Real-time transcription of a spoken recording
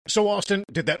So, Austin,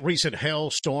 did that recent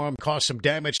hailstorm cause some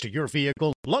damage to your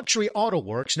vehicle? Luxury Auto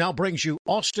Works now brings you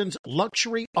Austin's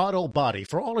luxury auto body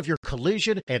for all of your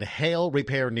collision and hail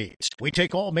repair needs. We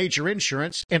take all major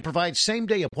insurance and provide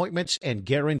same-day appointments and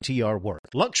guarantee our work.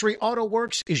 Luxury Auto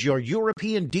Works is your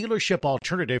European dealership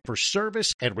alternative for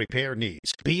service and repair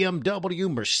needs. BMW,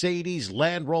 Mercedes,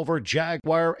 Land Rover,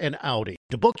 Jaguar, and Audi.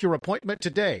 To book your appointment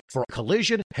today for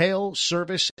collision, hail,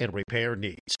 service, and repair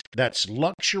needs. That's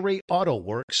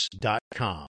luxuryautoworks.com. From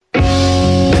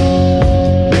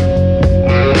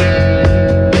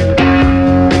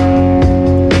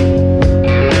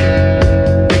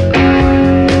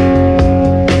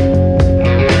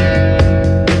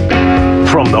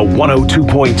the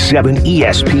 102.7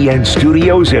 ESPN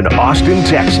studios in Austin,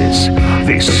 Texas,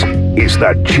 this is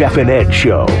the Jeff and Ed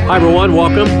Show. Hi, everyone.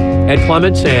 Welcome. Ed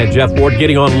Clements and Jeff Ward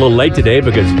getting on a little late today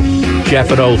because Jeff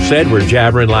and Old said we're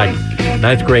jabbering like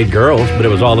ninth grade girls, but it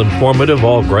was all informative,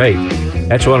 all great.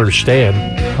 That's what I understand.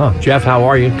 Huh. Jeff, how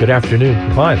are you? Good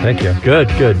afternoon. Fine, thank you. Good.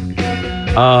 Give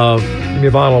me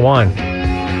a bottle of wine.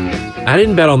 I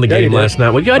didn't bet on the game last night.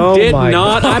 Well, I did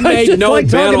not. I made no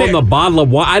bet on the bottle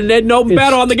of wine. I made no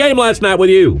bet on the game last night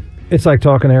with you. It's like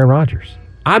talking to Aaron Rodgers.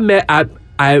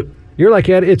 You're like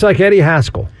Eddie. It's like Eddie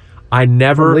Haskell. I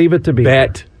never leave it to be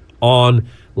bet on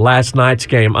last night's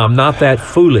game. I'm not that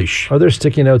foolish. Are there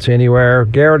sticky notes anywhere?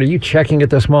 Garrett, are you checking at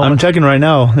this moment? I'm checking right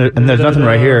now, and there's nothing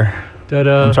right here.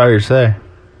 I'm sorry to say.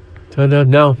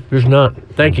 No, there's not.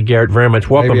 Thank you, Garrett, very much.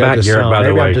 Welcome back, Garrett, by the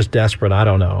way. Maybe I'm just desperate. I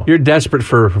don't know. You're desperate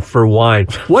for wine.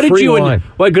 What did Free you wine.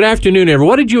 Well, good afternoon, everyone.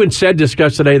 What did you and Sid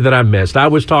discuss today that I missed? I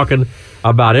was talking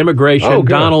about immigration,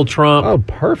 Donald Trump. Oh,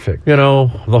 perfect. You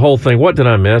know, the whole thing. What did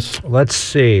I miss? Let's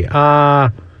see.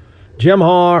 Jim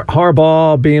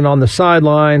Harbaugh being on the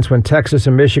sidelines when Texas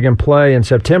and Michigan play in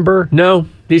September. No,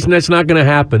 that's not going to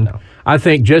happen. No. I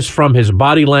think just from his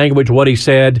body language, what he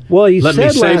said. Well, he let said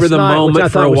me savor the night, moment which I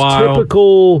for thought a was while.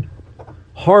 Typical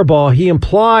Harbaugh. He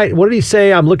implied. What did he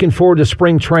say? I'm looking forward to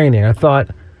spring training. I thought,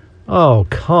 oh,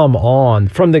 come on,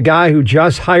 from the guy who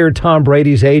just hired Tom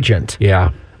Brady's agent.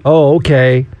 Yeah. Oh,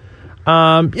 okay.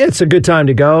 It's a good time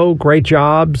to go. Great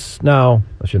jobs. No,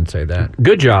 I shouldn't say that.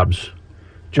 Good jobs.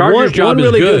 Chargers' job one is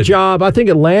really good job. I think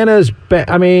Atlanta's.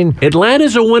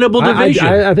 Atlanta's a winnable division.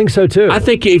 I think so too. I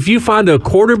think if you find a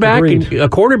quarterback,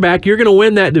 you're going to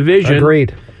win that division.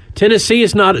 Agreed. Tennessee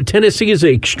is not. Tennessee is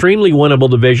an extremely winnable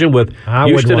division with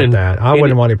Houston wouldn't want that. I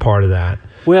wouldn't want a part of that.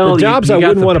 Well, the jobs you I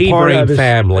got wouldn't the want a part of.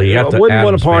 Family. I wouldn't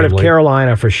want a part of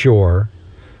Carolina for sure.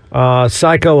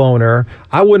 Psycho owner.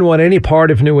 I wouldn't want any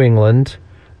part of New England.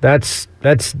 That's.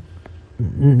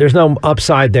 There's no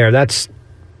upside there. That's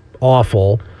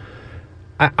awful.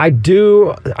 I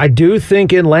do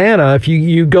think Atlanta, if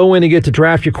you go in and get to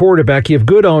draft your quarterback, you have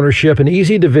good ownership, an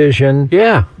easy division.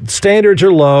 Yeah. Standards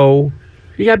are low.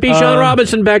 You got Bijan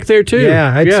Robinson back there, too.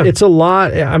 Yeah, it's a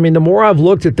lot. I mean, the more I've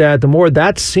looked at that, the more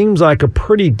that seems like a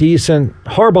pretty decent.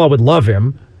 Harbaugh would love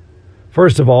him,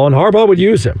 first of all, and Harbaugh would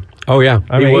use him. Oh, yeah.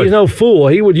 I mean, he's no fool.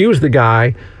 He would use the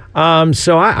guy.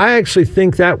 So I actually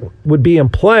think that would be in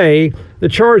play. The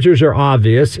Chargers are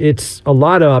obvious. It's a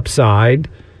lot of upside.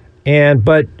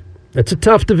 But it's a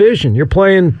tough division. You're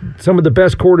playing some of the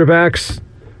best quarterbacks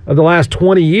of the last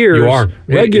 20 years. You are.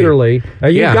 Regularly. Now,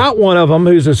 you've got one of them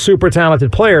who's a super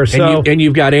talented player. So. And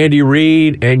you've got Andy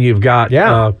Reid, and you've got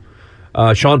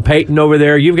Sean Payton over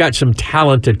there. You've got some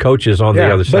talented coaches on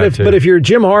the other side, too. But if you're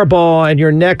Jim Harbaugh and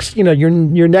your next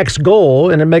goal,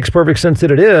 and it makes perfect sense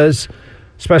that it is,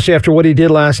 especially after what he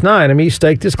did last night. I mean, he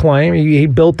staked his claim. He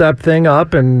built that thing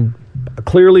up and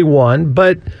clearly won.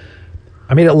 But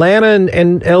I mean, Atlanta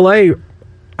and L.A.,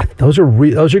 those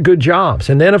are good jobs.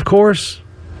 And then, of course,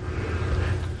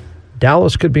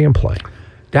 Dallas could be in play.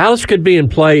 Dallas could be in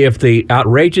play if the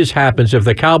outrageous happens, if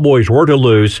the Cowboys were to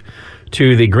lose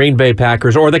to the Green Bay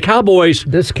Packers, or the Cowboys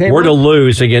were to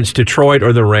lose against Detroit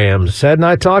or the Rams. Sid and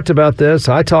I talked about this.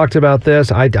 I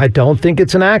don't think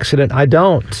it's an accident. I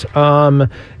don't.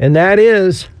 And that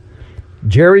is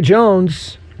Jerry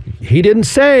Jones. He didn't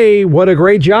say what a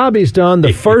great job he's done.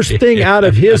 The first thing out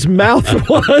of his mouth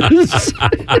was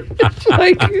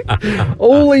like,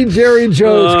 only Jerry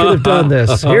Jones could have done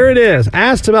this. Here it is.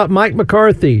 Asked about Mike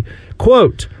McCarthy.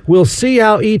 Quote, we'll see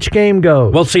how each game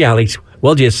goes. We'll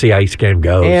just see how each game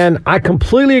goes. And I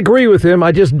completely agree with him.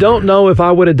 I just don't know if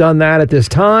I would have done that at this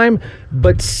time.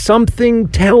 But something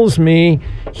tells me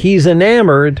he's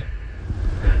enamored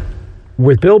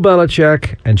with Bill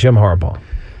Belichick and Jim Harbaugh.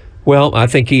 Well, I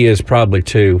think he is probably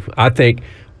too. I think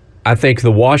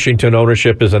the Washington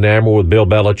ownership is enamored with Bill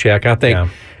Belichick. I think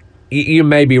You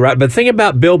may be right. But the thing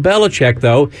about Bill Belichick,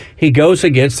 though, he goes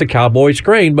against the Cowboys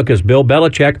grain because Bill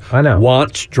Belichick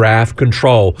wants draft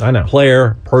control.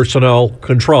 Player, personnel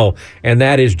control. And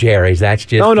that is Jerry's. That's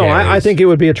just Oh, no, Jerry's. I think it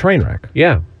would be a train wreck.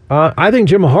 Yeah. I think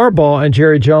Jim Harbaugh and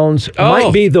Jerry Jones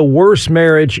might be the worst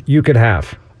marriage you could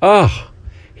have.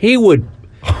 He would...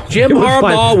 Jim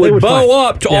Harbaugh would bow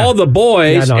up to all the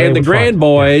boys and the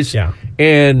grandboys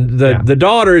and the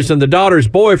daughters and the daughters'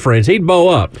 boyfriends. He'd bow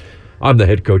up. I'm the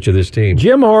head coach of this team.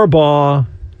 Jim Harbaugh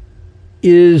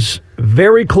is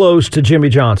very close to Jimmy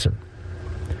Johnson.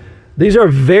 These are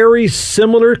very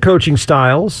similar coaching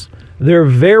styles. They're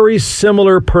very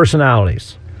similar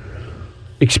personalities.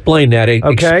 Explain that.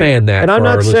 Expand that. And I'm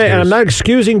not saying, and I'm not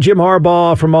excusing Jim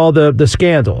Harbaugh from all the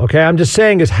scandal. Okay, I'm just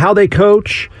saying is how they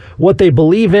coach, what they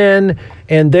believe in,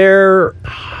 and their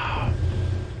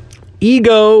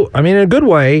ego. I mean, in a good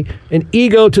way, an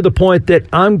ego to the point that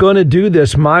I'm going to do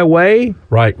this my way.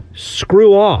 Right.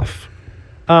 Screw off.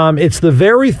 It's the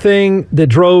very thing that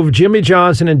drove Jimmy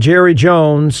Johnson and Jerry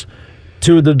Jones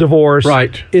to the divorce.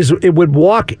 Right. Is it would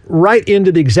walk right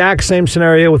into the exact same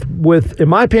scenario with in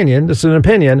my opinion, this is an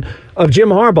opinion, of Jim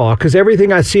Harbaugh, because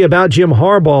everything I see about Jim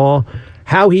Harbaugh,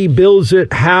 how he builds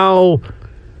it, how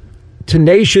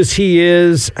tenacious he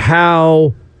is,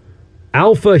 how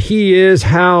alpha he is,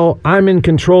 how I'm in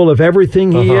control of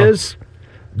everything he is,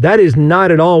 that is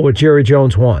not at all what Jerry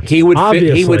Jones wants. He would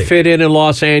fit in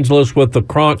Los Angeles with the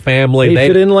Kronk family. He'd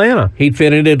fit in Atlanta. He'd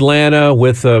fit in Atlanta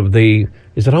with the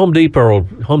is it Home Depot or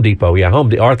Home Depot? Yeah,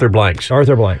 Arthur Blanks.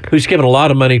 Arthur Blank. Who's given a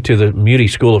lot of money to the Moody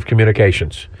School of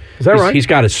Communications. Is that right? He's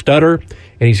got a stutter,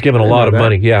 and he's given a lot of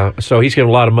money. Yeah, so he's given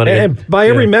a lot of money. And by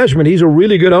every measurement, he's a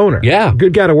really good owner. Yeah.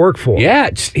 Good guy to work for. Yeah,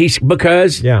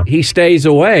 because he stays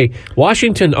away.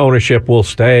 Washington ownership will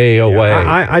stay away.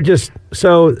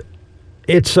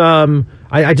 It's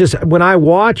when I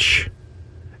watch,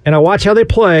 and I watch how they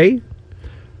play,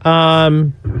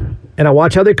 and I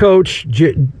watch how they coach,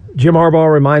 Jim Harbaugh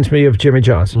reminds me of Jimmy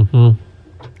Johnson. Mm-hmm.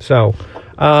 So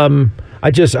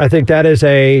I think that is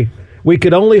we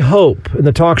could only hope in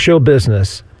the talk show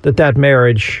business that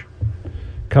marriage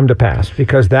come to pass,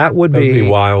 because that would be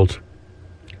wild.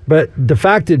 But the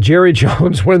fact that Jerry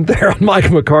Jones went there on Mike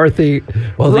McCarthy.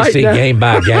 We'll just see game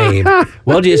by game.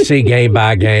 We'll just see game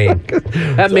by game.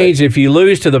 That means if you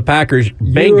lose to the Packers,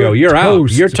 bingo, you're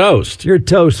out. You're toast. You're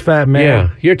toast, fat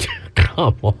man. Yeah,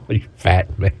 come on, you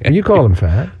fat man. You call him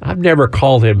fat. I've never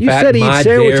called him fat said in my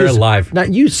dear life. Now,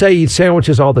 you say he eats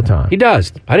sandwiches all the time. He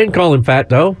does. I didn't call him fat,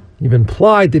 though. You've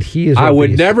implied that he is obese.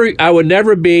 I would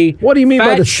never be. What do you mean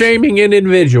by the shaming an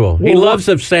individual? He loves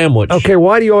a sandwich. Okay,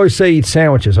 why do you always say he eats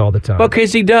sandwiches all the time?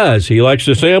 Because he does. He likes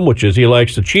the sandwiches. He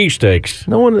likes the cheesesteaks.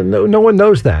 No one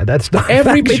knows that. That's not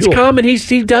factual. It's common.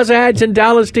 He does ads in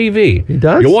Dallas TV. He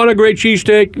does? You want a great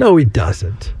cheesesteak? No, he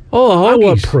doesn't. Oh, I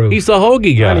want proof. He's the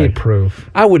hoagie guy. I need proof.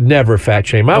 I would never fat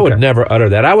shame. I would never utter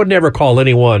that. I would never call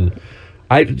anyone.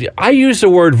 I use the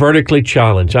word vertically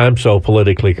challenged. I'm so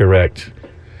politically correct.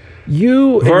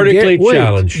 You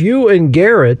and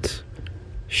Garrett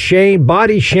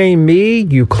body shame me,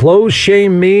 you clothes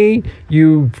shame me,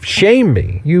 you shame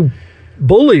me, you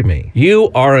bully me. You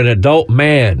are an adult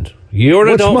man. You're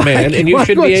an adult man, and you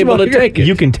should be able to take it.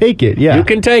 You can take it, yeah. You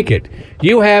can take it.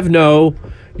 You have no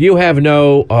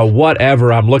whatever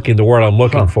the word I'm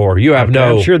looking for. You have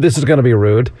no. I'm sure this is going to be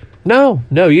rude. No,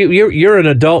 you're an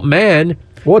adult man.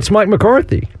 What's Mike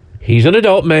McCarthy? He's an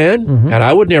adult man, and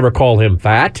I would never call him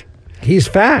fat. He's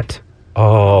fat.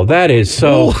 Oh, that is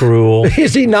so cruel.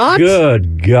 Is he not?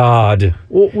 Good God.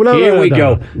 Well, Here we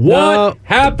go. What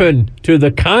happened to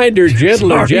the kinder,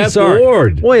 gentler Jeff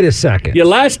Ward? Wait a second. You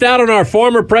lashed out on our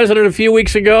former president a few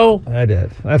weeks ago? I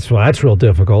did. That's real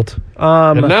difficult.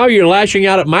 And now you're lashing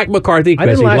out at Mike McCarthy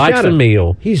because he likes the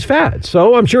meal. He's fat,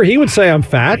 so I'm sure he would say I'm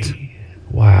fat.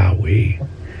 Wowee.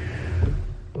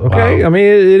 Okay, wow. I mean,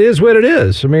 it is what it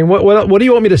is. I mean, what do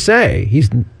you want me to say?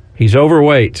 He's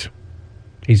overweight.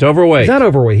 He's overweight. He's not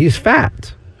overweight. He's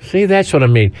fat. See, that's what I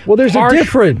mean. Well, there's a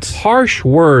difference. Harsh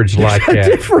words like that.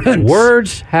 Difference.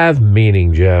 Words have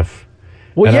meaning, Jeff.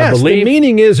 Well, and yes, the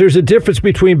meaning is there's a difference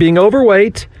between being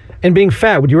overweight and being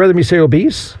fat. Would you rather me say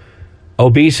obese?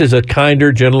 Obese is a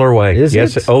kinder, gentler way. Is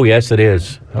it? Oh, yes, it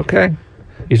is. Okay.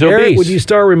 He's Eric, obese. would you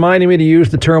start reminding me to use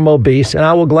the term obese, and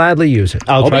I will gladly use it.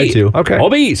 I'll try to. Okay.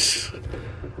 Obese.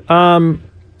 On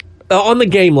the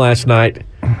game last night,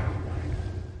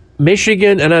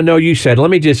 Michigan, and I know you said,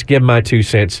 let me just give my 2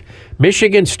 cents.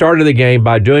 Michigan started the game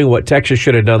by doing what Texas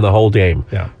should have done the whole game.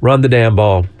 Yeah. Run the damn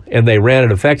ball. And they ran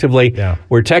it effectively. Yeah.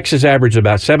 Where Texas averaged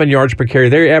about 7 yards per carry,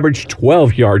 they averaged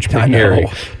 12 yards per carry.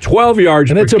 12 yards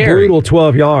per carry. And it's a brutal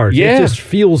 12 yards. Yeah. It just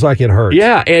feels like it hurts.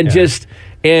 Yeah, and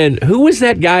And who was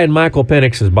that guy in Michael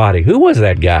Penix's body? Who was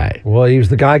that guy? Well, he was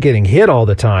the guy getting hit all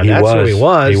the time. That's who he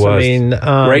was. He was. I mean,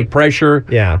 great pressure.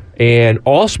 Yeah. And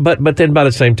also, but then by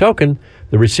the same token,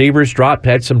 the receivers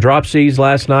had some dropsies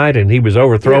last night, and he was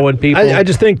overthrowing people. I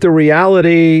just think the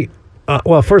reality.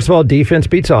 Well, first of all, defense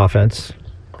beats offense.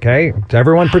 Okay,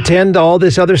 everyone pretend all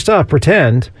this other stuff.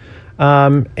 Pretend,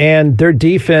 and their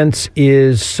defense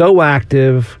is so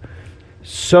active,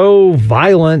 so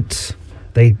violent.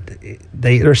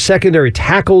 Their secondary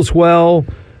tackles well.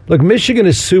 Look, Michigan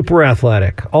is super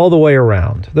athletic all the way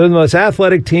around. They're the most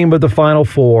athletic team of the Final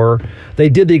Four. They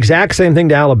did the exact same thing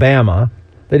to Alabama.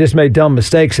 They just made dumb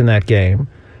mistakes in that game.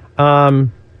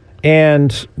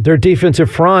 And their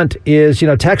defensive front is,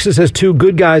 Texas has two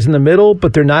good guys in the middle,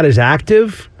 but they're not as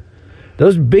active.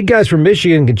 Those big guys from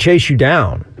Michigan can chase you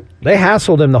down. They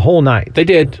hassled him the whole night. They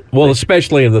did. Well,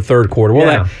 especially in the third quarter.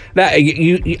 Well,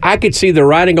 I could see the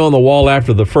writing on the wall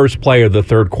after the first play of the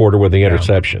third quarter with the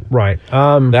interception. Right.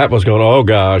 That was going, oh,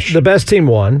 gosh. The best team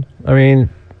won. I mean,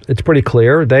 it's pretty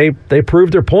clear. They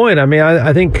proved their point. I mean,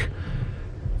 I think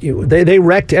they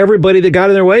wrecked everybody that got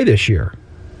in their way this year.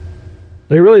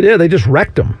 They really did. They just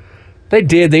wrecked them. They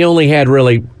did. They only had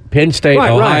really Penn State,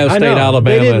 Ohio State,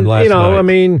 Alabama, and last night. I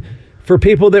mean, for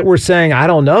people that were saying, I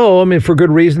don't know, I mean, for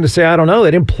good reason to say, I don't know,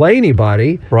 they didn't play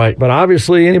anybody. Right. But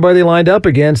obviously, anybody they lined up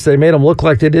against, they made them look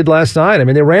like they did last night. I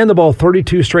mean, they ran the ball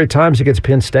 32 straight times against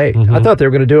Penn State. Mm-hmm. I thought they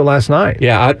were going to do it last night.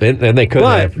 Yeah, and they could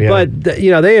have. Yeah. But,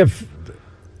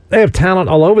 they have talent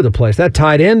all over the place. That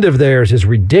tight end of theirs is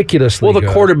ridiculously good.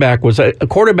 Well, the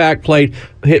quarterback played.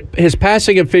 His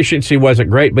passing efficiency wasn't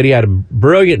great, but he had a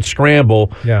brilliant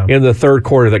scramble in the third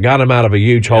quarter that got him out of a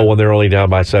huge hole when they're only down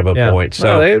by 7 points.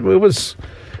 So it was,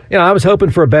 I was hoping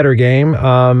for a better game,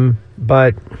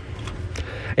 but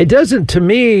it doesn't. To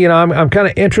me, I'm kind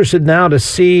of interested now to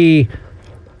see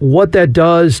what that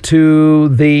does to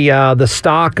the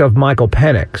stock of Michael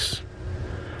Penix.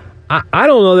 I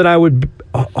don't know that I would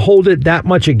hold it that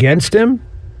much against him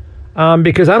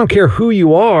because I don't care who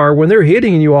you are, when they're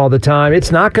hitting you all the time,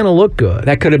 it's not going to look good.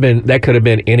 That could have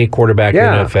been any quarterback in the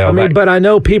NFL. I mean, but I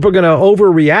know people are going to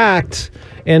overreact,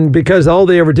 and because all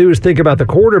they ever do is think about the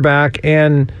quarterback.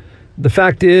 And the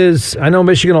fact is, I know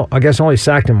Michigan, I guess, only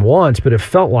sacked him once, but it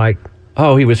felt like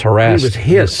he was harassed. He was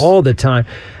hit all the time.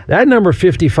 That number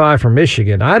 55 for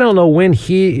Michigan, I don't know I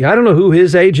don't know who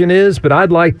his agent is, but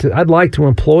I'd like to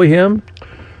employ him.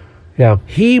 Yeah.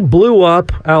 He blew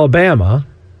up Alabama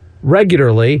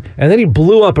regularly, and then he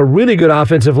blew up a really good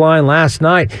offensive line last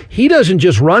night. He doesn't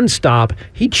just run stop,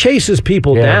 he chases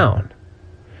people down.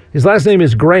 His last name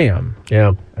is Graham.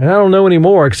 Yeah. And I don't know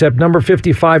anymore, except number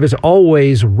 55 is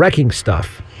always wrecking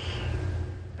stuff.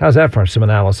 How's that for some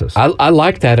analysis? I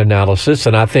like that analysis,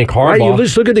 and I think Harbaugh... Right, you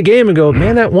just look at the game and go,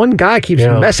 man, that one guy keeps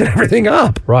messing everything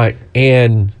up. Right,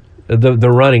 and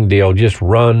the running deal, just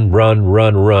run.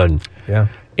 Yeah.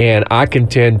 And I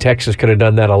contend Texas could have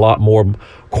done that a lot more.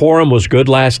 Corum was good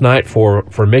last night for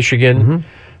Michigan,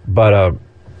 but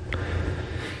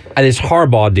this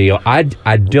Harbaugh deal, I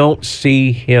don't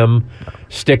see him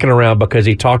sticking around because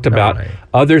he talked about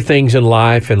other things in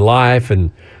life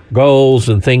and goals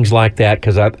and things like that,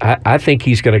 because I think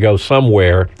he's going to go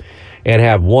somewhere and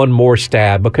have one more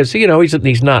stab because,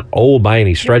 he's not old by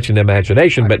any stretch of the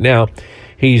imagination, but now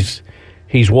he's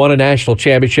won a national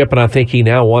championship, and I think he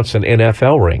now wants an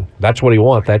NFL ring. That's what he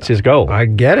wants. That's his goal. I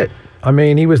get it. I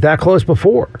mean, he was that close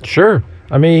before. Sure.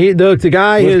 I mean, the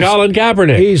guy is Colin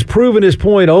Kaepernick. He's proven his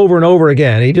point over and over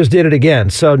again. He just did it again.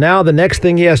 So now the next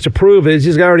thing he has to prove is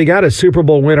he's already got a Super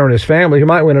Bowl winner in his family. He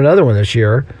might win another one this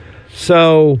year.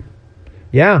 So,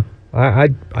 yeah, I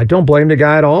don't blame the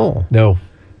guy at all. No.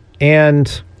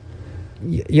 And,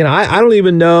 I don't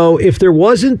even know if there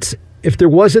wasn't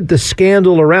the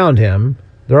scandal around him.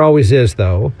 There always is,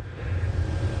 though.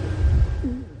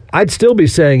 I'd still be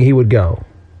saying he would go.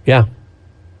 Yeah.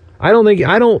 I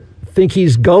don't think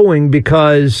he's going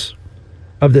because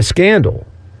of the scandal.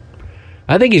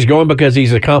 I think he's going because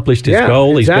he's accomplished his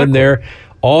goal. He's been there.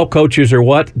 All coaches are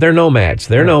what? They're nomads.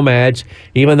 They're nomads,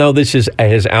 even though this is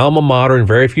his alma mater, and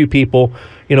very few people,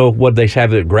 what they have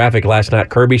the graphic last night,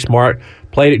 Kirby Smart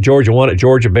played at Georgia, won at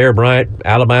Georgia, Bear Bryant,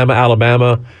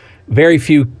 Alabama. Very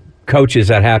few coaches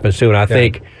that happens to, and I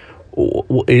think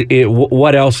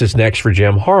what else is next for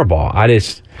Jim Harbaugh?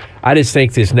 I just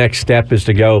think this next step is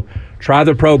to go try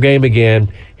the pro game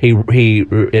again. He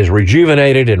is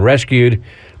rejuvenated and rescued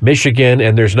Michigan,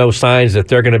 and there's no signs that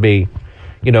they're going to be,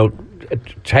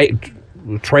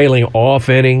 trailing off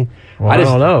any. Well, I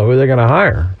don't know who they're going to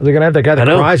hire. Are they going to have the guy that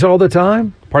cries all the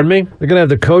time? Pardon me? They're going to have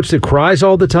the coach that cries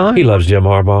all the time? He loves Jim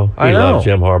Harbaugh. He loves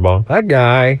Jim Harbaugh. That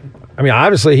guy, I mean,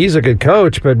 obviously he's a good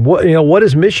coach, but what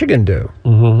does Michigan do?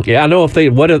 Mm-hmm. Yeah, I know if they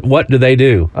what do they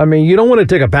do? I mean, you don't want to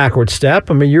take a backward step.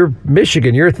 I mean, you're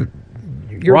Michigan. You're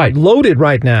right. Loaded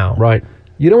right now. Right.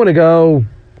 You don't want to go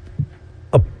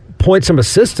appoint some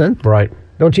assistant. Right.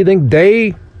 Don't you think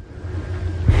they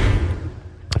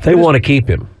want to keep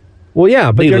him? Well,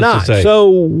 yeah, but they're not.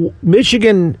 So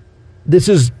Michigan, this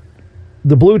is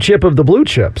the blue chip of the blue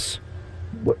chips.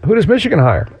 Who does Michigan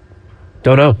hire?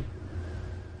 Don't know.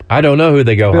 I don't know who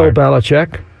they go Bill hire.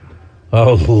 Belichick.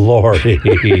 Oh,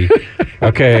 Lordy.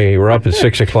 Okay, we're up at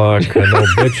 6 o'clock. No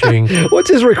bitching. What's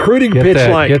his recruiting pitch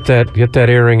like? Get that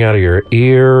earring out of your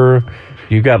ear.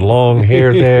 You got long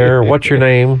hair there. What's your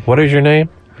name? What is your name?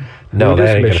 No, who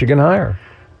does Michigan hire?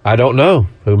 I don't know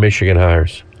who Michigan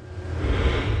hires.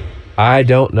 I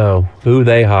don't know who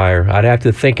they hire. I'd have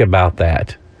to think about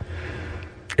that.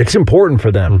 It's important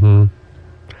for them. Mm-hmm.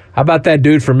 How about that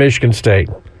dude from Michigan State?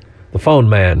 The phone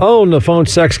man. Oh, the phone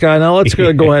sex guy. Now let's go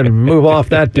ahead and move off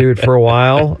that dude for a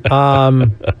while.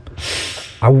 The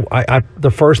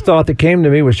first thought that came to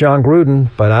me was John Gruden,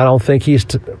 but I don't think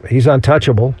he's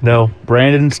untouchable. No.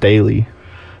 Brandon Staley.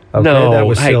 Okay, no. That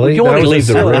was silly. You want to leave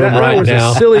the room right now. That was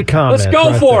a silly comment. Let's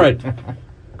go for it.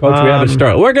 Coach, we haven't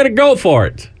started. We're going to go for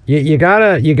it. You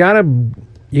gotta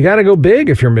go big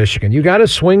if you're Michigan. You gotta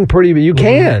swing pretty, but you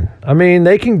can. I mean,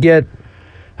 they can get.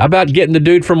 How about getting the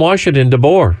dude from Washington,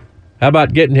 DeBoer? How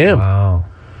about getting him? Wow,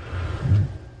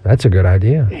 that's a good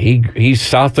idea. He's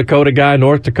South Dakota guy,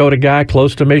 North Dakota guy,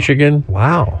 close to Michigan.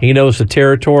 Wow, he knows the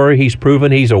territory. He's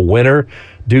proven he's a winner.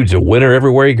 Dude's a winner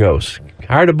everywhere he goes.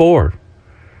 Hire DeBoer.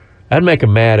 That'd make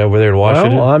him mad over there in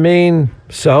Washington. Well, I mean,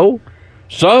 So,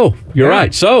 you're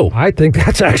right. So, I think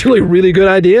that's actually a really good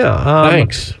idea.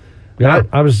 Thanks. Yeah.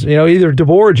 I was, either DeBoer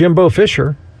or Jimbo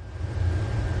Fisher.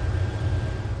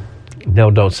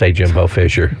 No, don't say Jimbo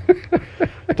Fisher.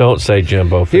 Don't say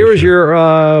Jimbo Fisher. Here's your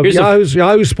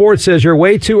Yahoo Sports says you're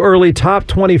way too early. Top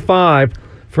 25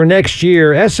 for next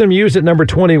year. SMU's at number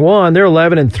 21. They're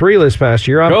 11-3 this past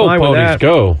year. I'm fine with that.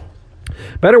 Go.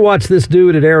 Better watch this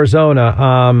dude at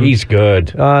Arizona. He's good.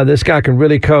 This guy can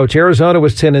really coach. Arizona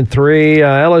was 10-3.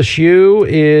 LSU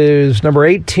is number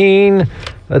 18.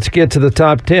 Let's get to the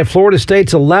top 10. Florida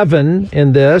State's 11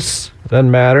 in this.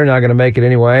 Doesn't matter. Not going to make it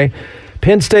anyway.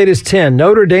 Penn State is 10.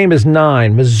 Notre Dame is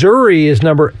 9. Missouri is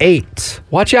number 8.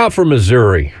 Watch out for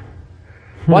Missouri.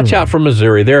 Watch out for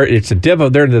Missouri. They're in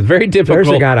the very difficult. There's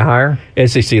a guy to hire.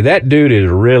 SEC. That dude is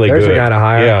really good. There's a guy to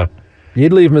hire. Yeah.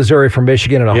 You'd leave Missouri for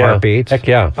Michigan in a heartbeat. Heck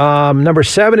yeah. Number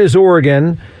 7 is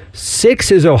Oregon.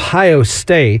 6 is Ohio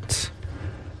State.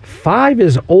 5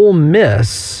 is Ole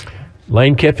Miss.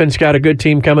 Lane Kiffin's got a good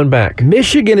team coming back.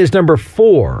 Michigan is number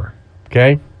 4.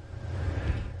 Okay.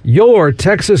 Your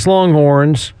Texas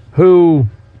Longhorns, who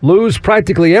lose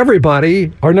practically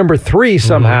everybody, are number 3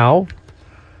 somehow.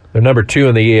 They're number 2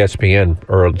 in the ESPN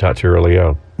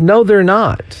early. No, they're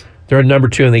not. They're number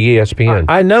 2 in the ESPN.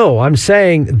 I know. I'm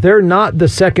saying they're not the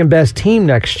second best team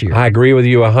next year. I agree with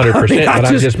you 100%,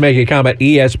 I'm just making a comment.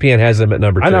 ESPN has them at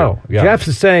number 2. I know. Yeah. Jeff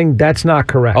is saying that's not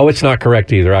correct. Oh, it's not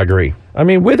correct either. I agree. I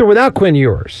mean, with or without Quinn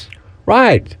Ewers.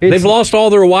 Right. They've lost all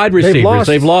their wide receivers.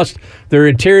 They've lost their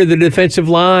interior, the defensive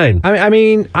line. I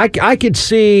mean, I could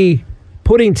see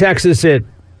putting Texas at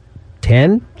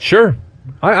 10. Sure.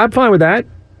 I'm fine with that.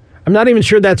 I'm not even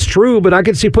sure that's true, but I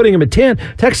could see putting them at 10.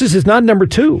 Texas is not number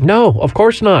 2. No, of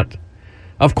course not.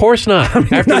 Of course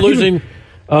not. After losing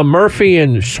Murphy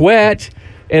and Sweat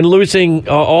and losing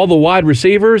all the wide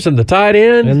receivers and the tight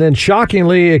end. And then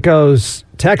shockingly, it goes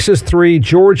Texas 3,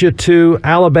 Georgia 2,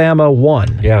 Alabama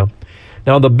 1. Yeah.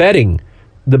 Now the betting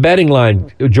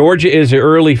line, Georgia is the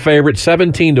early favorite,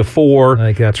 17-4 I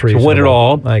think that's reasonable. to win it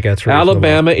all. I think that's reasonable.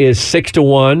 Alabama is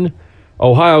 6-1.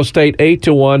 Ohio State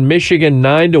 8-1, Michigan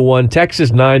 9-1,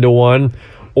 Texas 9-1,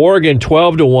 Oregon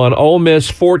 12-1, Ole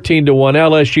Miss 14-1,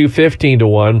 LSU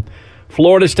 15-1,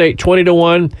 Florida State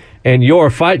 20-1, and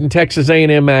your fighting Texas A&M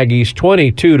Aggies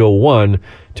 22-1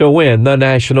 to win the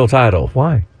national title.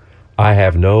 Why? I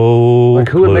have no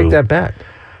who would make that bet?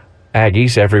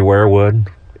 Aggies everywhere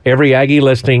would. Every Aggie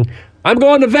listening. I'm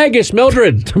going to Vegas,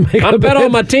 Mildred. to make I bet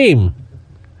on my team.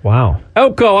 Wow.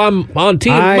 Elko, I'm on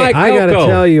team Mike Elko. I got to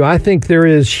tell you, I think there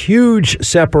is huge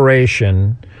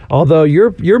separation, although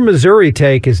your Missouri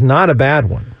take is not a bad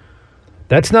one.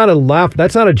 That's not a laugh.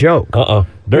 That's not a joke.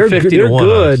 They're 50-1. They're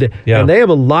good, and they have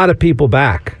a lot of people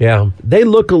back. Yeah.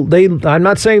 I'm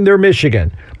not saying they're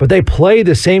Michigan, but they play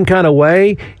the same kind of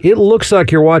way. It looks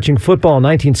like you're watching football in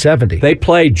 1970. They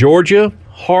play Georgia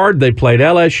hard. They played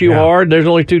LSU hard. There's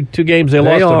only two games they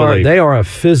lost, I believe. They are a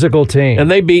physical team. And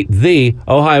they beat the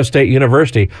Ohio State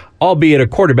University, albeit a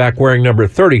quarterback wearing number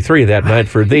 33 that night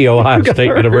for the Ohio State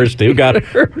University, who got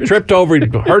tripped over,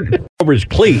 hurt over his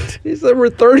cleat. He's number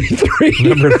 33.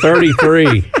 Number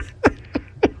 33.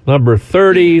 Number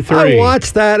 33. I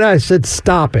watched that and I said,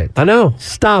 stop it. I know.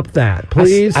 Stop that,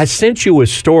 please. I sent you a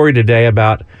story today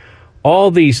about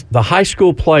the high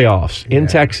school playoffs in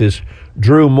Texas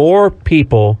drew more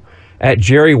people at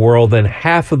Jerry World than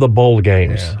half of the bowl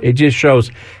games. Yeah. It just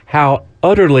shows how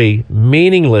utterly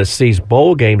meaningless these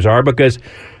bowl games are because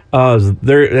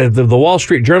the Wall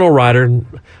Street Journal writer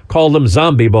called them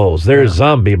zombie bowls. They're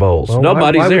zombie bowls. Well,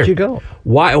 Nobody's there. Why would you go?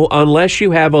 Why? Unless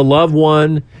you have a loved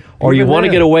one or you want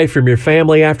to get away from your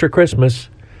family after Christmas.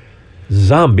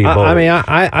 Zombie bowl.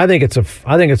 I think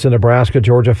it's a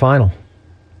Nebraska-Georgia final.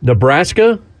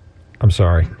 Nebraska? I'm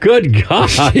sorry. Good God.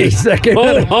 Jeez,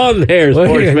 hold on there,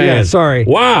 sports fan. Yeah, sorry.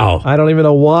 Wow. I don't even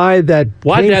know why that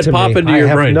Why'd came that to pop me. into your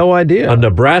brain? I have no idea. A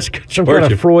Nebraska, Some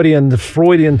Georgia. kind of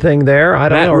Freudian thing there. I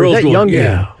don't know. Or is that Jungian?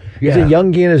 Yeah. Is it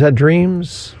Jungian? Is that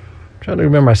dreams? I'm trying to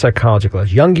remember my psychology class.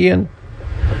 Jungian?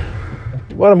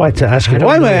 What am I asking?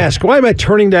 Why am I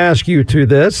turning to ask you to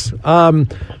this?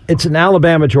 It's an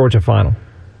Alabama-Georgia final.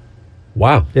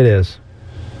 Wow. It is.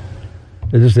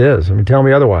 It just is. I mean, tell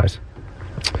me otherwise.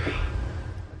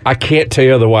 I can't tell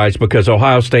you otherwise because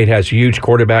Ohio State has huge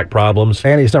quarterback problems.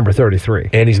 And he's number 33.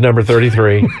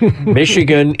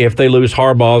 Michigan, if they lose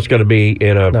Harbaugh, is going to be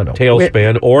in a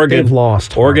tailspin. Oregon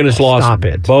lost. Oregon has lost Stop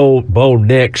it. Bo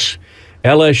Nix.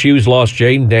 LSU's lost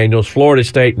Jaden Daniels. Florida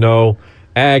State, no.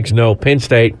 Ags, no. Penn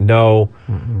State, no.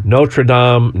 Mm-hmm. Notre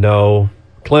Dame, no.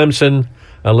 Clemson,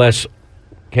 unless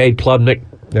Cade Klubnik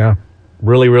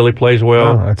really, really plays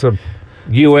well. Oh, that's a...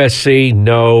 USC,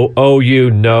 no. OU,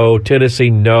 no.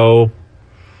 Tennessee, no.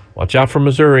 Watch out for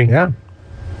Missouri. Yeah.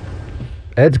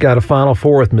 Ed's got a Final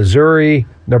Four with Missouri,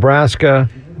 Nebraska.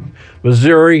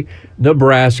 Missouri,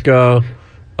 Nebraska,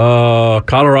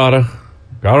 Colorado.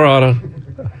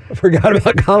 I forgot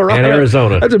about Colorado. And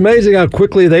Arizona. That's amazing how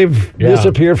quickly they've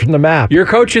disappeared from the map. Your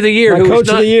coach of the year. Coach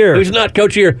of the year. Who's not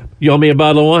coach of the year? You owe me a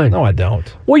bottle of wine. No, I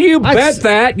don't. Well, you bet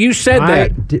that. You said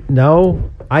that. No.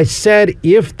 I said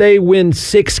if they win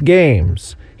 6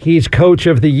 games, he's coach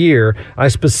of the year. I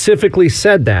specifically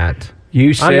said that.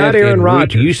 You said I'm not Aaron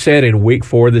Rodgers. You said in week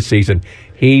 4 of the season,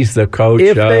 he's the coach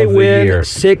if of they the win year.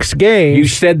 6 games. You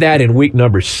said that in week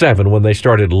number 7 when they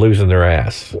started losing their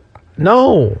ass.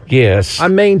 No. Yes.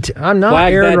 I'm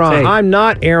not Aaron Rodgers. I'm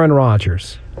not Aaron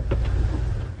Rodgers.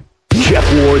 Jeff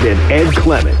Ward and Ed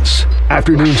Clements.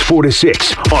 Afternoons 4 to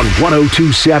 6 on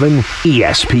 102.7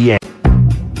 ESPN.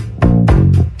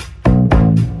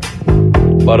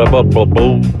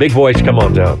 Big voice, come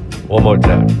on down. One more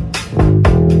time.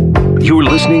 You're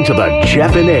listening to the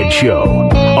Jeff and Ed Show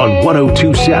on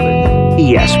 102.7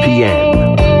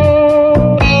 ESPN.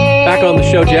 Back on the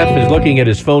show, Jeff is looking at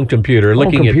his phone computer. My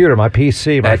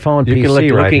PC, my phone PC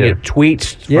looking here. At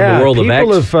tweets from the world of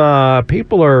X.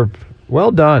 People are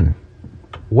well done.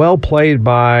 Well played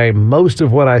by most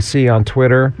of what I see on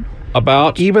Twitter.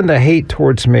 About? Even the hate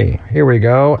towards me. Here we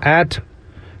go. At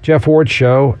Jeff Ward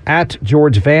Show, at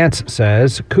George Vance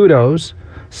says, kudos.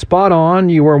 Spot on.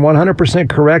 You were 100%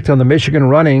 correct on the Michigan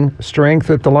running strength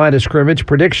at the line of scrimmage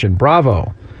prediction.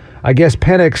 Bravo. I guess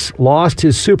Penix lost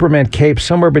his Superman cape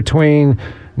somewhere between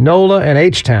NOLA and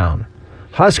H-Town.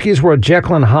 Huskies were a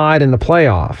Jekyll and Hyde in the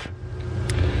playoff.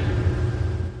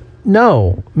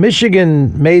 No.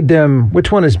 Michigan made them,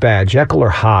 which one is bad, Jekyll or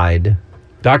Hyde?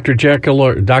 Dr. Jekyll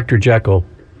or Dr. Jekyll?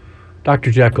 Dr.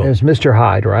 Jekyll. It was Mr.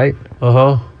 Hyde, right?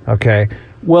 Uh-huh. Okay.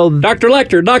 Well, Dr.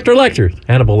 Lecter,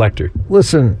 Hannibal Lecter.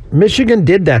 Listen, Michigan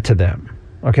did that to them,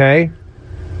 okay?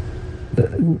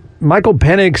 Michael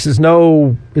Penix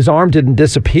his arm didn't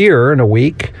disappear in a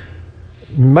week.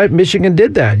 Michigan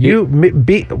did that.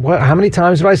 How many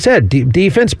times have I said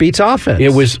defense beats offense?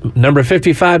 It was number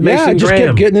 55, Mason Graham. Just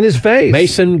kept getting in his face.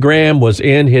 Mason Graham was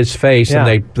in his face,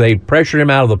 and they pressured him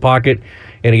out of the pocket,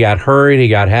 and he got hurried. He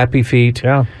got happy feet.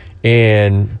 Yeah.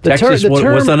 And Texas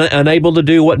was unable to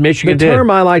do what Michigan did. The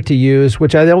term I like to use,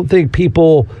 which I think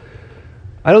fans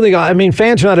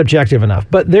are not objective enough,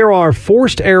 but there are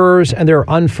forced errors and there are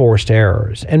unforced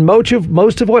errors. And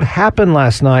most of what happened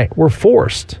last night were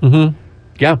forced. Mm-hmm.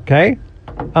 Yeah. Okay?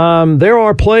 There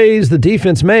are plays the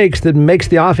defense makes that makes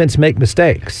the offense make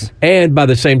mistakes. And by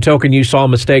the same token, you saw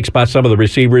mistakes by some of the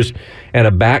receivers, and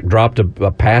a back dropped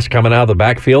a pass coming out of the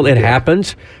backfield. It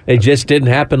happens. It just didn't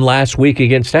happen last week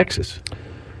against Texas.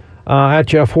 At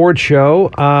Jeff Ward Show,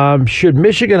 should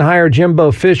Michigan hire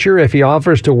Jimbo Fisher if he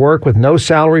offers to work with no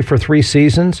salary for 3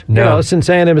 seasons? No. You know, since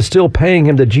A&M is still paying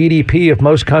him the GDP of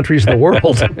most countries in the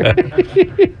world.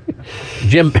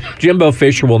 Jimbo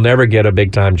Fisher will never get a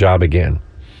big-time job again.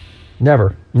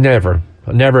 Never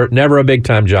a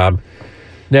big-time job.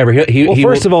 Never.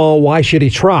 First of all, why should he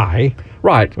try?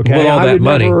 Right. Okay. With all that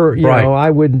money. I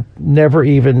would never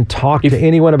even talk to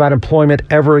anyone about employment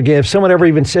ever again. If someone ever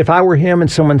even said, if I were him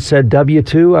and someone said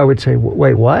W-2, I would say,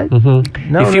 wait, what?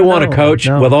 Mm-hmm. If you want to coach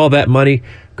with all that money,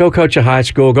 go coach a high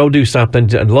school. Go do something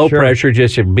low pressure.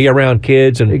 Just be around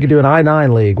kids. And you could do an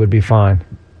I-9 league would be fine.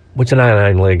 What's an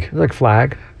I-9 league? It's like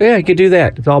flag. Yeah, you could do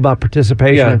that. It's all about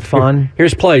participation and fun.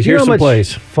 Here's plays. Here's some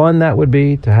plays. Fun that would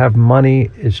be to have money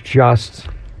is just.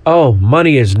 Oh,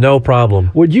 money is no problem.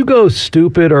 Would you go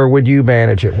stupid or would you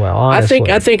manage it well? Honestly?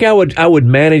 I think I would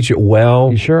manage it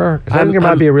well. You sure? 'Cause I think there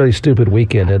might be a really stupid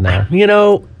weekend in there. You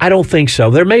know, I don't think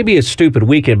so. There may be a stupid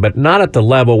weekend, but not at the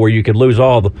level where you could lose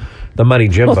all the money,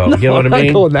 Jimbo. Well, no, you know what I mean? I'm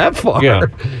not going that far. Yeah.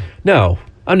 No,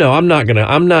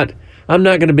 I'm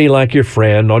not gonna be like your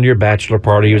friend on your bachelor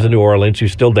party who's in New Orleans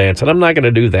who's still dancing. I'm not gonna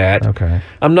do that. Okay.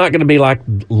 I'm not gonna be like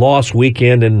Lost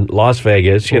Weekend in Las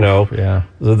Vegas.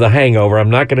 The Hangover. I'm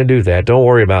not gonna do that. Don't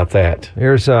worry about that.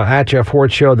 Here's at Jeff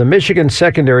Ward Show. The Michigan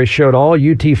secondary showed all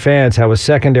UT fans how a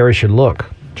secondary should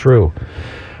look. True.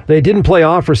 They didn't play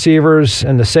off receivers,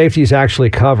 and the safeties actually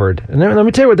covered. And then, let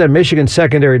me tell you what that Michigan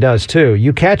secondary does too.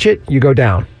 You catch it, you go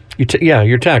down.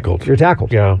 You're tackled. You're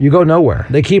tackled. Yeah. You go nowhere.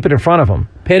 They keep it in front of them.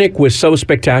 Pennick was so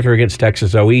spectacular against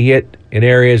Texas, though. He hit in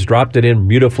areas, dropped it in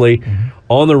beautifully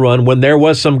on the run when there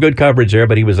was some good coverage there,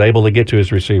 but he was able to get to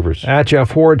his receivers. At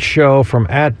Jeff Ward Show from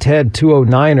at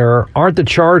Ted209er, aren't the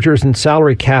Chargers in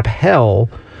salary cap hell?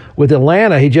 With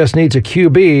Atlanta, he just needs a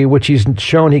QB, which he's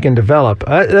shown he can develop.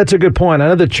 That's a good point. I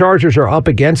know the Chargers are up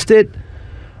against it.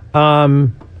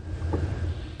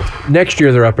 Next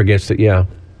year they're up against it, yeah.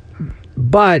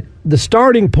 But the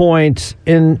starting point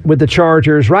with the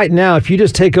Chargers right now, if you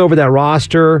just take over that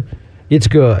roster, it's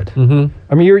good. Mm-hmm.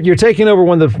 I mean, you're taking over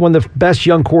one of the best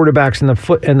young quarterbacks in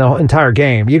the entire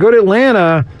game. You go to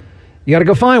Atlanta, you got to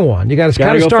go find one. You got to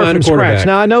kind of start from scratch.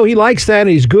 Now I know he likes that and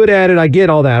he's good at it. I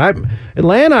get all that.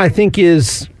 Atlanta, I think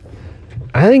it's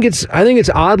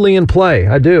oddly in play.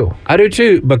 I do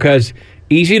too, because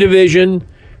easy division.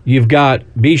 You've got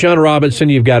Bijan Robinson.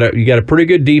 You got a pretty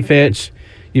good defense.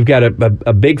 You've got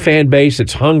a big fan base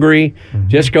that's hungry. Mm-hmm.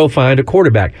 Just go find a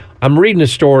quarterback. I'm reading a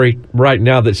story right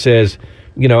now that says,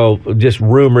 just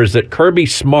rumors that Kirby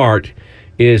Smart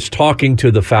is talking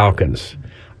to the Falcons.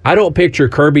 I don't picture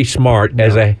Kirby Smart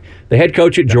as the head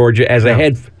coach at Georgia, as a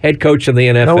head coach in the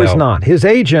NFL. No, he's not. His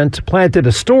agent planted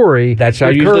a story. That's how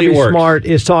it usually Kirby works. Smart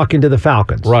is talking to the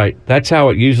Falcons. Right. That's how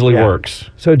it usually works.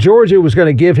 So Georgia was going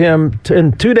to give him,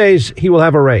 in 2 days, he will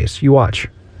have a raise. You watch.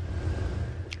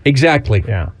 Exactly.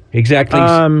 Yeah. Exactly.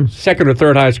 Second or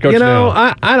third highest coach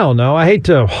now. I don't know. I hate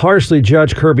to harshly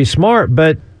judge Kirby Smart,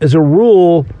 but as a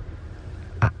rule,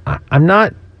 I'm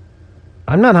not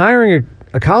hiring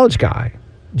a college guy.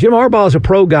 Jim Harbaugh is a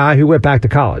pro guy who went back to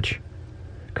college.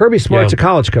 Kirby Smart's a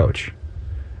college coach.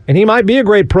 And he might be a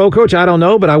great pro coach. I don't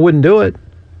know, but I wouldn't do it.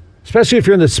 Especially if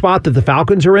you're in the spot that the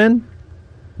Falcons are in.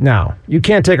 No, you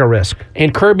can't take a risk.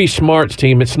 And Kirby Smart's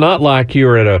team, it's not like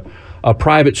you're at a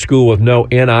private school with no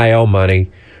NIL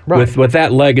money, right, with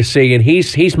that legacy, and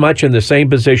he's much in the same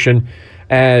position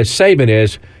as Saban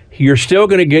is. You're still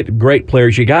going to get great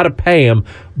players. You got to pay them,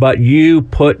 but you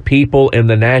put people in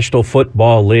the National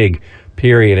Football League,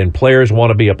 period, and players want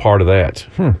to be a part of that.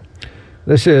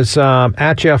 This is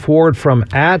at Jeff Ward from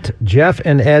at Jeff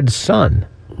and Ed's son.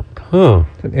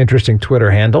 It's an interesting Twitter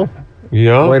handle.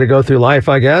 Yeah. Way to go through life,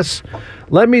 I guess.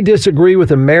 Let me disagree with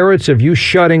the merits of you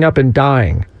shutting up and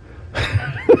dying.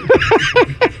 I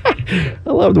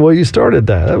love the way you started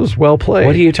that. That was well played.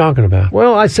 What are you talking about?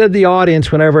 Well, I said the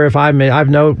audience whenever I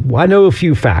know a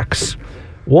few facts.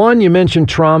 One, you mentioned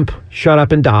Trump, shut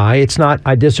up and die. It's not,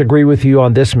 I disagree with you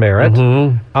on this merit.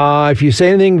 Mm-hmm. If you say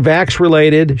anything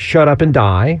vax-related, shut up and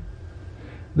die.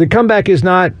 The comeback is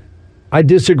not, I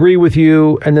disagree with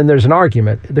you, and then there's an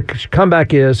argument. The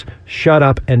comeback is, shut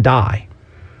up and die.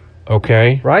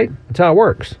 Okay. Right? That's how it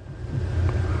works.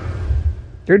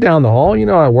 You're down the hall. You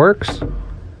know how it works.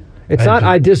 It's not,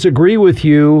 I disagree with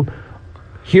you.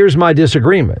 Here's my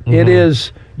disagreement. Mm-hmm. It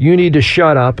is, you need to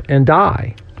shut up and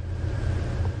die.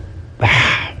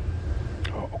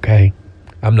 Okay.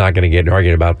 I'm not going to get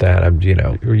arguing about that. You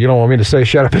don't want me to say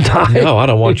shut up and die? No, I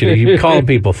don't want you to. You're calling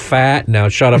people fat, now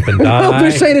shut up and die. No, they're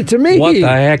saying it to me. What the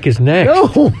heck is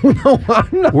next? No,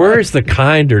 I'm not. Where's the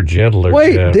kinder, gentler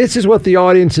Wait, Jeff? this is what the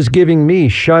audience is giving me,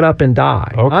 shut up and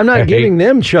die. Okay. I'm not giving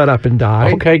them shut up and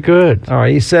die. Okay, good. All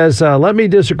right, he says, let me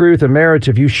disagree with the merits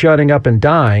of you shutting up and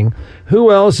dying.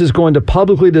 Who else is going to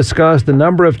publicly discuss the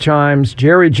number of times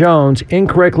Jerry Jones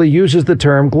incorrectly uses the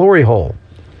term glory hole?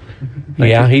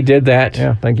 He did that.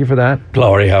 Yeah, thank you for that.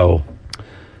 Glory hole.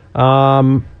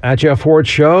 At Jeff Ford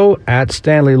Show, at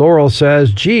Stanley Laurel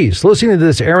says, geez, listening to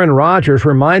this Aaron Rodgers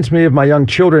reminds me of my young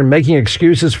children making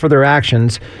excuses for their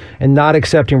actions and not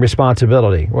accepting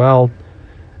responsibility. Well,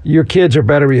 your kids are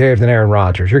better behaved than Aaron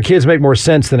Rodgers. Your kids make more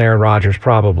sense than Aaron Rodgers,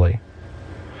 probably.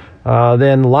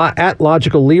 Then at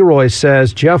Logical Leroy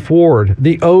says, Jeff Ward,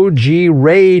 the OG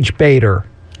rage baiter.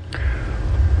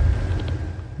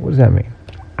 What does that mean?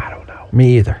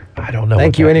 Me either. I don't know.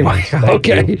 Thank you anyway.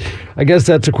 Okay. I guess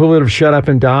that's equivalent of shut up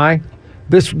and die.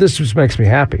 This just makes me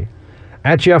happy.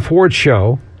 At Jeff Ward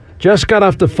Show, just got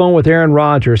off the phone with Aaron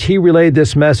Rodgers. He relayed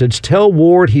this message. Tell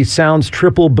Ward he sounds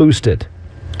triple boosted.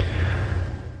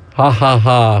 Ha, ha,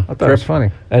 ha. I thought that was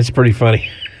funny. That's pretty funny.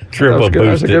 Triple boosted.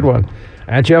 That's a good one.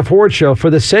 At Jeff Ward Show, for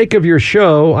the sake of your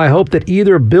show, I hope that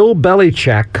either Bill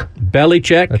Belichick.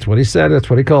 Belichick? That's what he said. That's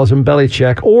what he calls him,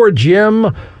 Belichick. Or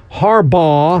Jim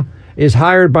Harbaugh is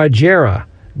hired by Jera.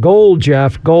 Gold,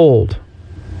 Jeff, gold.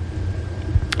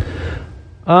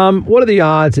 What are the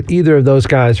odds that either of those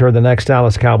guys are the next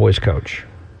Dallas Cowboys coach?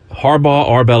 Harbaugh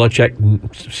or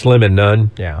Belichick, slim and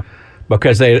none. Yeah.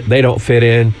 Because they don't fit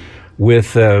in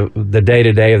with the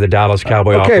day-to-day of the Dallas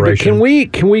Cowboy operation. Okay,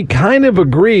 but can we kind of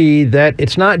agree that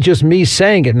it's not just me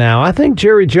saying it now? I think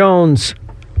Jerry Jones,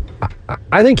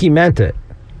 I think he meant it.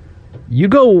 You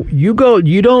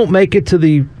don't make it to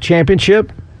the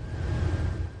championship,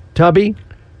 Tubby,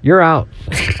 you're out.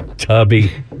 Tubby.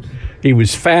 He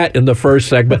was fat in the first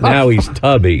segment. Now he's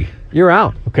tubby. You're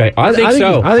out. Okay, I think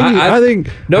so. I think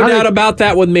no doubt about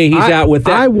that with me. He's out with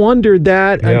that. I wondered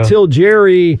that until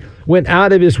Jerry went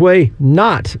out of his way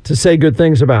not to say good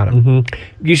things about him.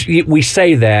 Mm-hmm. We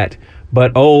say that,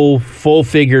 but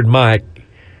full-figured Mike,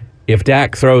 if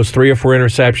Dak throws 3 or 4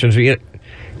 interceptions,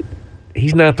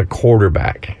 he's not the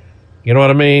quarterback. You know what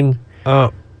I mean?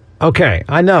 Okay,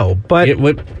 I know, but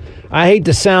I hate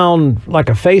to sound like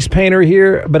a face painter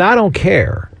here, but I don't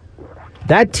care.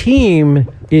 That team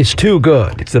is too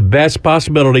good. It's the best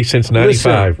possibility since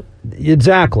 95. Listen,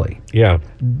 exactly. Yeah.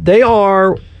 They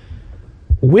are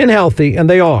win healthy, and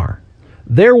they are.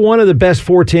 They're one of the best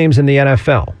 4 teams in the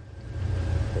NFL.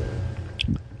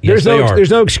 Yes,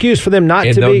 There's no excuse for them not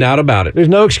to be. No doubt about it. There's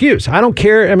no excuse. I don't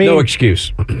care. I mean, no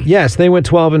excuse. Yes, they went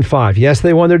 12-5. Yes,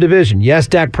 they won their division. Yes,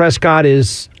 Dak Prescott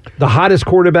is the hottest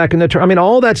quarterback in the tournament. I mean,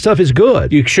 all that stuff is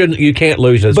good. You can't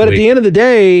lose this But week. At the end of the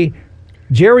day,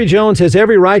 Jerry Jones has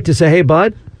every right to say, "Hey,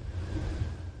 bud,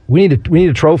 we need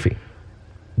a trophy.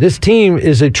 This team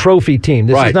is a trophy team.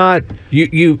 This is not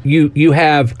you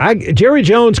have." Jerry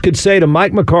Jones could say to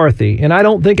Mike McCarthy, and I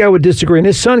don't think I would disagree, and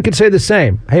his son could say the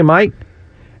same. Hey, Mike,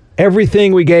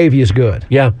 everything we gave you is good.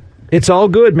 Yeah, it's all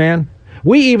good, man.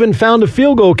 We even found a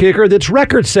field goal kicker that's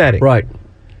record-setting. Right.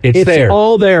 It's there. It's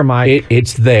all there, Mike.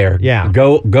 It's there. Yeah.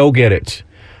 Go get it.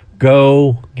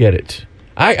 Go get it.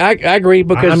 I agree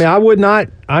because I would not.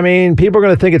 I mean, people are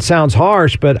going to think it sounds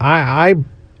harsh, but I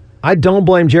don't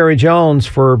blame Jerry Jones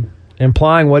for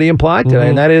implying what he implied today,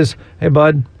 and that is, hey,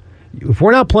 bud, if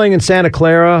we're not playing in Santa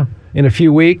Clara in a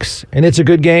few weeks and it's a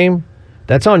good game,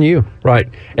 that's on you. Right.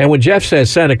 And when Jeff says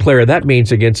Santa Clara, that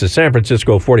means against the San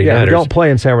Francisco 49ers. Yeah, they don't play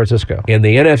in San Francisco. In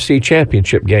the NFC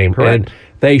Championship game. Correct. And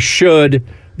they should.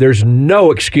 There's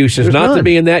no excuses not to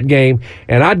be in that game.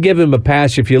 And I'd give him a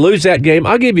pass. If you lose that game,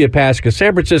 I'll give you a pass because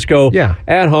San Francisco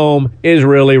at home is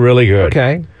really, really good.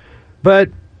 Okay. But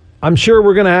I'm sure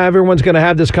everyone's going to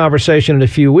have this conversation in a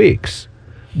few weeks.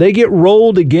 They get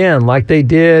rolled again like they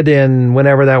did in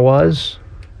whenever that was.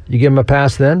 You give them a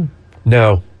pass then?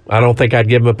 No. I don't think I'd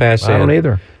give him a pass then. I don't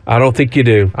either. I don't think you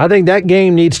do. I think that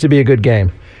game needs to be a good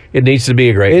game. It needs to be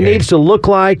a great game. It needs to look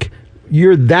like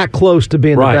you're that close to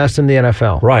being the best in the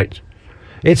NFL. Right.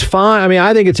 It's fine. I mean,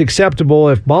 I think it's acceptable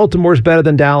if Baltimore's better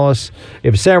than Dallas,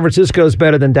 if San Francisco's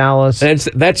better than Dallas.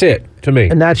 That's it to me.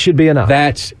 And that should be enough.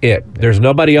 That's it. There's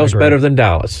nobody else better than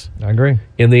Dallas. I agree.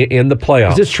 In the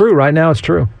playoffs. It's true. Right now it's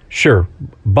true. Sure.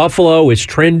 Buffalo is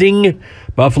trending.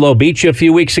 Buffalo beat you a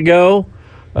few weeks ago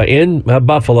in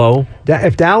Buffalo.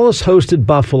 If Dallas hosted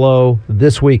Buffalo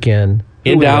this weekend,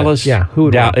 in Dallas. Yeah, who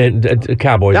would win?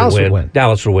 Cowboys Dallas would win.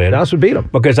 Dallas would win. Dallas would beat them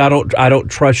because I don't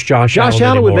trust Josh Allen. Josh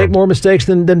Allen would make more mistakes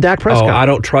than Dak Prescott. I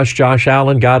don't trust Josh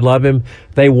Allen. God love him.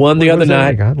 They won the other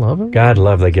night. God love him. God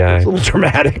love the guy. It's a little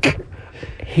dramatic.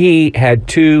 He had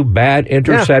 2 bad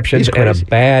interceptions and a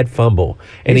bad fumble,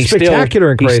 and he's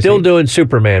spectacular and crazy. He's still doing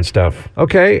Superman stuff.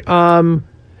 Okay,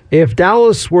 if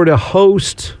Dallas were to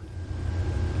host.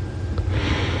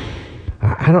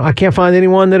 I can't find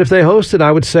anyone that if they hosted,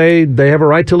 I would say they have a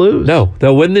right to lose. No,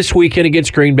 they'll win this weekend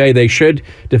against Green Bay. They should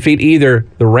defeat either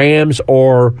the Rams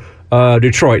or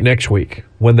Detroit next week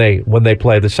when they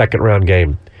play the second round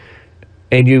game.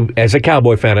 And you, as a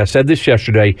Cowboy fan, I said this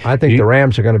yesterday. I think the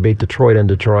Rams are going to beat Detroit in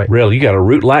Detroit. Really, you got to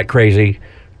root like crazy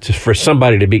for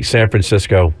somebody to beat San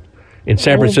Francisco in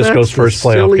San Francisco's first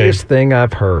playoff game. That's the silliest thing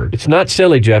I've heard. It's not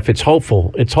silly, Jeff. It's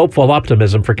hopeful. It's hopeful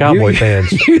optimism for Cowboy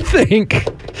fans. You think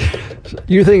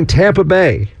Tampa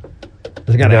Bay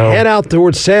is going to head out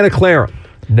towards Santa Clara?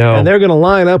 No. And they're going to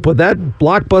line up with that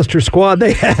blockbuster squad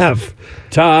they have.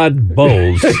 Todd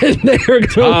Bowles. And they are going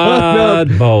to line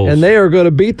up, Bowles. and they are going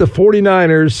to beat the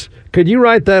 49ers. Could you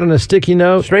write that on a sticky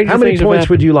note? Stranger How many points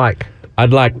would you like?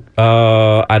 I'd like.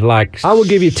 I will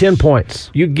give you 10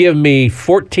 points. You give me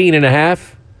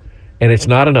 14.5, and it's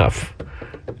not enough.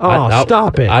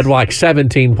 Stop it. I'd like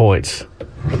 17 points.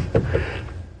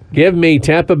 Give me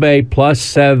Tampa Bay plus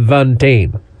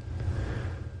 17.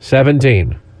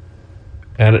 17.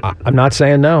 And I'm not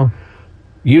saying no.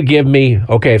 You give me,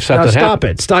 okay, if something happens. Stop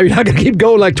it. Stop. You're not going to keep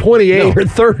going like 28 or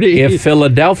 30. If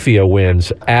Philadelphia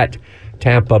wins at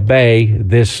Tampa Bay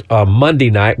this Monday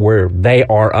night where they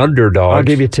are underdogs. I'll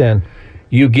give you 10.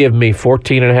 You give me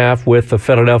 14.5 with the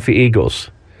Philadelphia Eagles.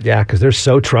 Yeah, because they're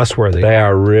so trustworthy. They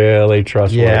are really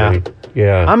trustworthy.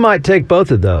 Yeah. I might take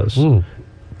both of those.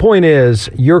 Point is,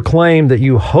 your claim that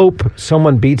you hope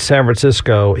someone beats San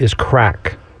Francisco is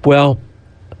crack. Well,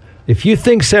 if you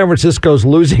think San Francisco's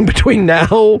losing between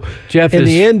now and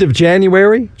the end of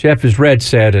January. Jeff, as Red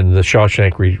said in the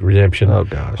Shawshank Redemption,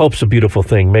 hope's a beautiful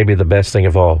thing, maybe the best thing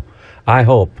of all. I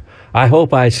hope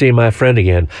I see my friend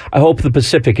again. I hope the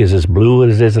Pacific is as blue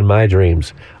as it is in my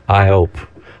dreams. I hope.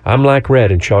 I'm like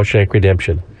Red in Shawshank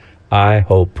Redemption. I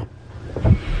hope.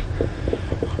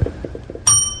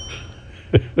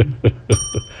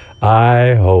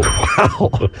 I hope.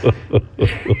 Wow.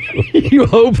 You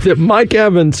hope that Mike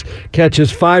Evans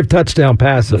catches 5 touchdown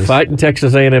passes. The fighting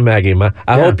Texas A&M Aggie.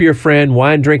 I hope your friend,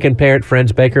 wine-drinking parent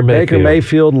friends, Baker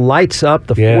Mayfield lights up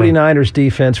the 49ers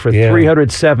defense for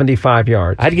 375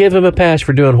 yards. I'd give him a pass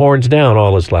for doing horns down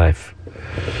all his life.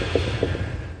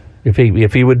 If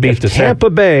he would beat the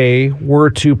Tampa Bay were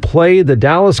to play the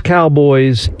Dallas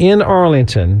Cowboys in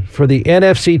Arlington for the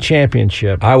NFC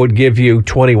Championship, I would give you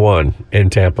 21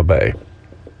 in Tampa Bay.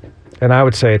 And I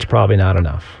would say it's probably not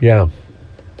enough. Yeah.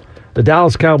 The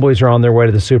Dallas Cowboys are on their way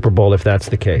to the Super Bowl if that's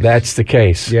the case. That's the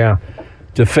case. Yeah.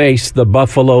 To face the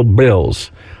Buffalo Bills.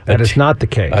 That is not the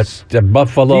case. The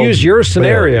Buffalo To use your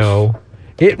scenario,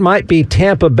 it might be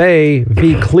Tampa Bay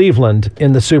v. Cleveland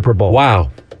in the Super Bowl. Wow.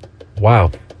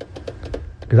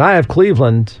 Because I have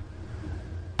Cleveland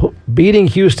beating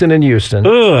Houston in Houston.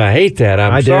 Oh, I hate that.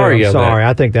 I'm sorry.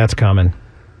 I think that's coming.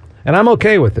 And I'm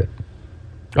okay with it.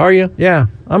 Are you? Yeah.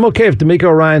 I'm okay if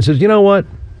DeMeco Ryan says, you know what?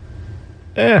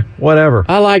 Whatever.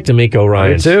 I like DeMeco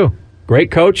Ryan. Me too.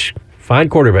 Great coach, fine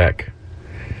quarterback.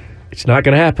 It's not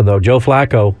going to happen, though. Joe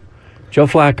Flacco.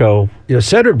 You know,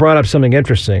 Cedric brought up something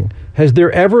interesting. Has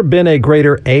there ever been a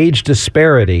greater age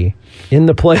disparity in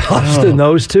the playoffs than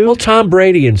those two? Well, Tom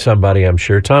Brady and somebody, I'm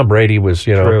sure. Tom Brady was,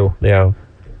 True. Yeah.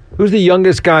 Who's the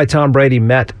youngest guy Tom Brady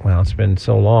met? Well, it's been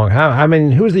so long.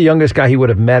 Who's the youngest guy he would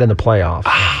have met in the playoffs?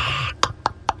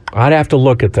 I'd have to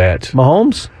look at that.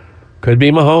 Mahomes? Could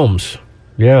be Mahomes.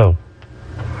 Yeah.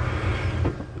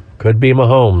 Could be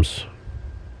Mahomes.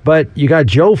 But you got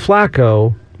Joe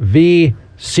Flacco v.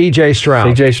 C.J.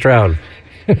 Stroud. C.J. Stroud.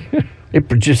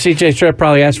 C.J. Stroud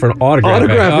probably asked for an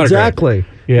autograph. Exactly.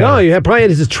 Yeah. No, he probably had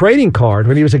his trading card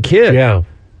when he was a kid. Yeah.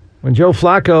 When Joe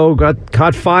Flacco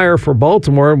caught fire for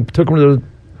Baltimore, took him to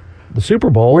the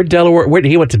Super Bowl.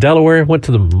 He went to Delaware, went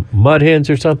to the Mud Hens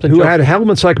or something. Who had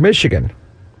helmets like Michigan.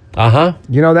 Uh-huh.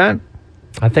 You know that?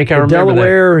 I think I remember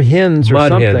Delaware that. Hens or Mud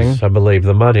something. Hens, I believe,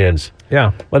 the Mud Hens.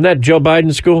 Yeah. Wasn't that Joe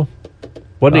Biden's school?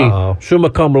 Wasn't he summa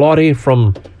cum laude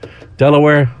from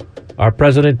Delaware? Our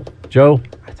president, Joe?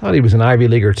 I thought he was an Ivy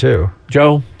Leaguer, too.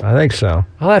 Joe? I think so.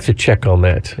 I'll have to check on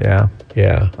that.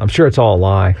 Yeah. I'm sure it's all a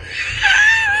lie.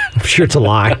 I'm sure it's a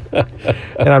lie.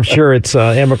 And I'm sure it's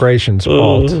immigration's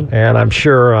fault. And I'm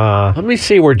sure... let me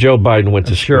see where Joe Biden went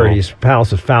to school. I'm sure he's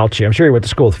pals with Fauci. I'm sure he went to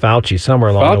school with Fauci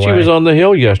somewhere along the way. Fauci was on the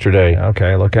Hill yesterday.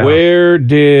 Okay, look out. Where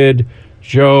did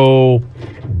Joe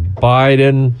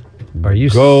Biden.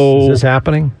 Is this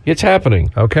happening? It's happening.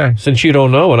 Okay. Since you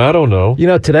don't know and I don't know.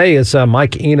 Today is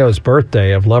Mike Eno's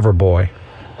birthday of Loverboy.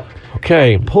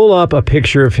 Okay. Pull up a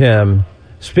picture of him.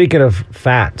 Speaking of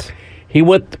fat. He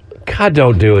went... God,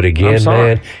 don't do it again,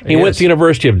 man. He went to the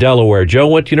University of Delaware. Joe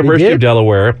went to University of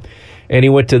Delaware, and he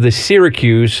went to the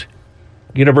Syracuse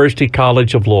University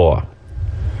College of Law.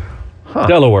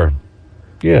 Delaware.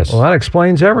 Yes. Well, that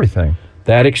explains everything.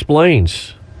 That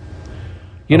explains.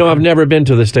 I've never been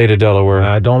to the state of Delaware.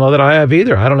 I don't know that I have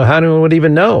either. I don't know how anyone would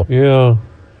even know. Yeah.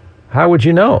 How would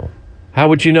you know? How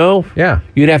would you know? Yeah.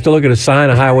 You'd have to look at a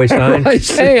sign, a highway sign. Right.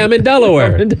 Hey, I'm in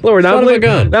Delaware. I'm in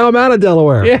Delaware. Now I'm out of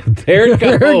Delaware. Yeah, there it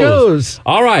goes. There it goes.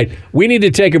 All right. We need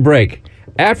to take a break.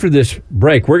 After this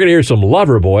break, we're going to hear some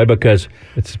Loverboy because...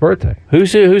 It's his birthday.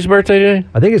 Whose birthday today?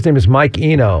 I think his name is Mike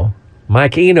Eno.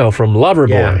 Mike Eno from Loverboy.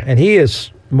 Yeah, and he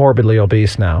is morbidly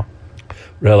obese now.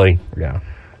 Really? Yeah.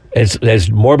 As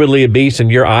morbidly obese in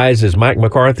your eyes as Mike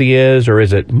McCarthy is, or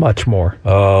is it? Much more.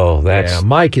 Oh, that's... Yeah,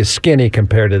 Mike is skinny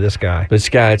compared to this guy. This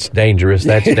guy, it's dangerous.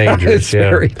 That's dangerous. It's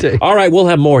very dangerous. All right, we'll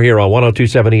have more here on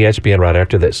 102.7 ESPN right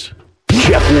after this.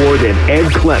 Jeff Ward and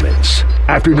Ed Clements.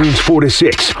 Afternoons 4 to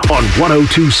 6 on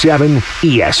 102.7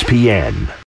 ESPN.